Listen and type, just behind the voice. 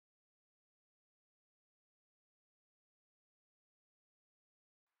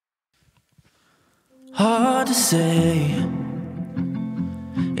Hard to say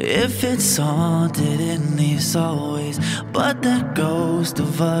if it's haunted in these always, but that ghost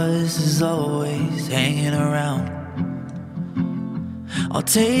of us is always hanging around. I'll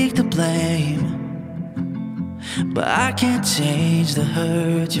take the blame, but I can't change the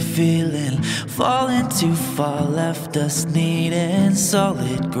hurt you're feeling. Falling too far left us needing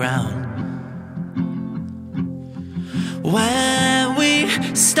solid ground. When we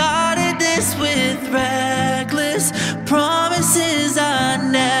started this with reckless promises, I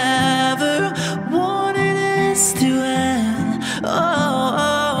never wanted this to end.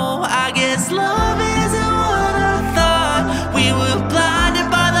 Oh, I guess love isn't what I thought. We were blinded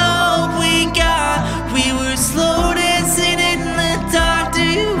by the hope we got. We were slow dancing in the dark. Do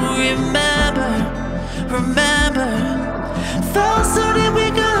you remember? Felt so that we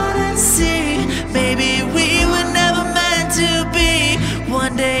couldn't see. Maybe we were never meant to be.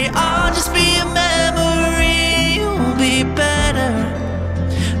 One day I'll just be a memory. You'll be better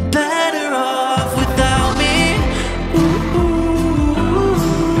off without me. Ooh,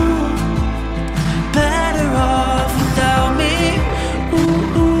 better off without me.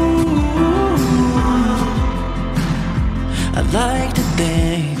 Ooh, I like to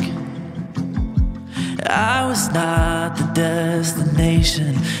think I was not the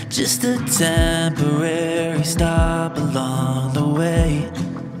destination, just a temporary stop along the way.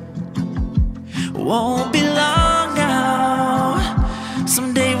 Won't be long now.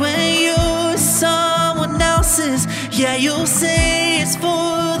 Someday when you're someone else's, yeah, you'll say it's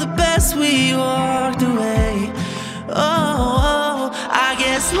for the best we walked away. Oh, I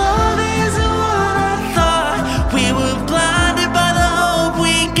guess love isn't what I thought. We were blinded by the hope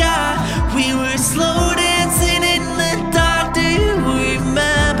we got. We were slow dancing in the dark. Do you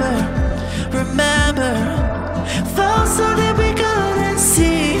remember? Felt so that we couldn't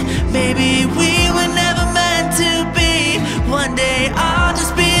see. Maybe we were never meant to be. One day I'll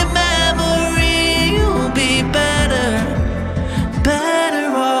just be a memory. You'll be better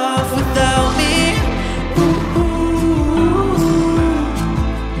off without me. Ooh,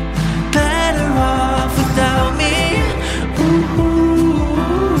 better off without me.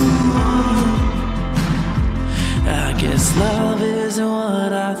 I guess love isn't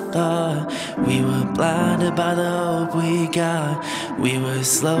what I thought. We were blinded by the hope we got. We were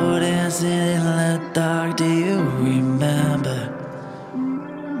slow dancing in the dark. Do you remember?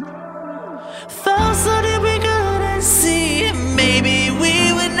 Felt so that we couldn't see. Maybe we